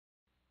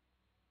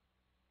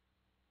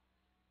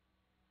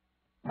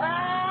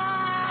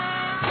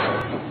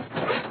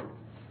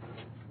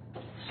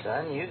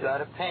Son, you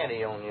got a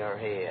panty on your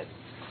head.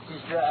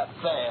 Just drive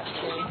fast,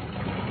 see?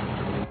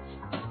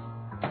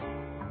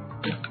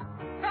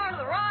 Turn to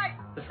the right!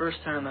 The first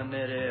time I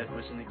met Ed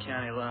was in the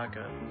county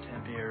lockup in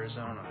Tempe,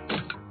 Arizona. You're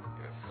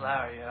a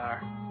flower, you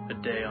are. A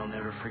day I'll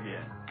never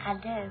forget. I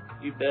do.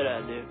 You bet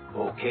I do.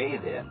 Okay,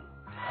 then.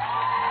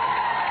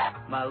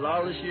 My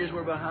lawless years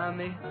were behind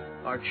me.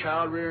 Our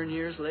child-rearing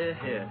years lay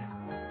ahead.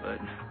 But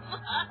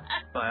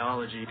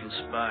biology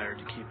conspired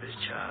to keep us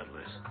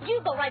childless.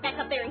 You go right back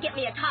up there and get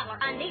me a toddler.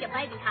 I need a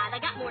baby hide. I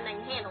got more than I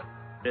can handle.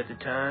 At the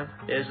time,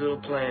 Ed's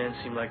little plan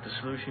seemed like the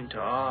solution to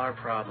all our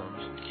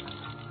problems.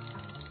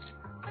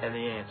 And the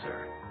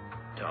answer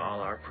to all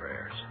our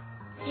prayers.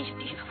 He's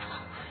beautiful.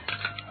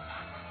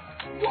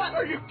 What?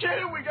 Are you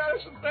kidding? We got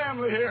us a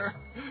family here.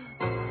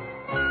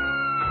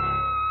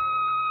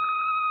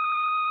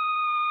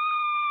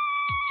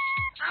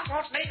 I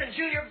want Nathan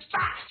Jr.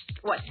 back!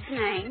 What's his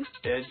name?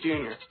 Ed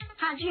Jr.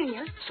 Hi,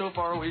 Junior. So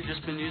far, we've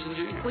just been using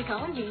Junior. We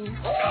call him Junior.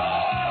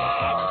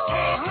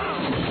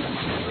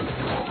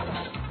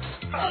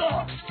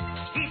 Oh,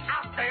 he's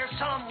out there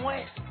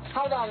somewhere.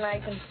 Hold on,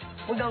 Nathan.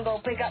 We're gonna go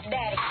pick up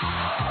Daddy.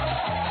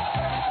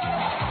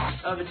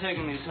 I'll be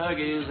taking these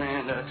Huggies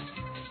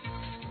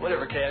and,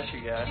 whatever cash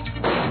you got.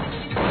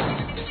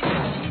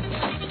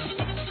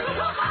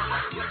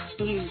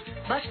 You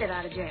busted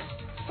out of jail.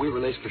 We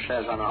released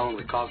Prashaz on our own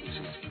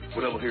recognizance.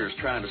 What Ella here is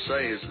trying to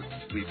say is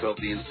that we felt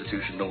the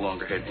institution no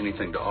longer had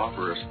anything to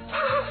offer us.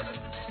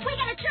 We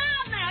got a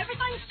job now.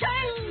 Everything's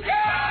changed.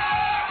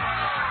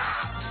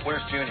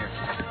 Where's Junior?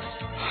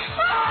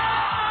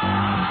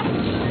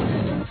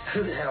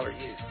 Who the hell are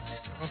you?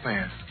 Oh,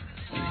 man.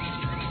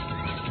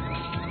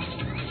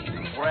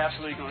 We're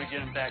absolutely going to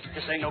get him back.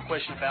 Just ain't no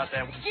question about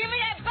that. Give me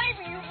that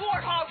baby, you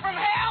warthog from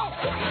hell!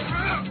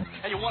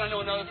 Hey, you want to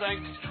know another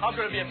thing? I'm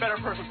going to be a better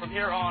person from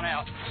here on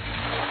out.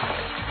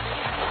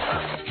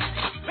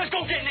 Let's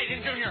go get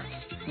Nathan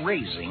Jr.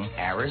 Raising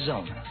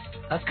Arizona.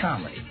 A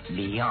comedy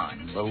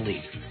beyond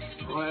belief.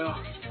 Well,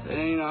 it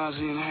ain't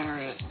Ozzie and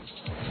Harriet.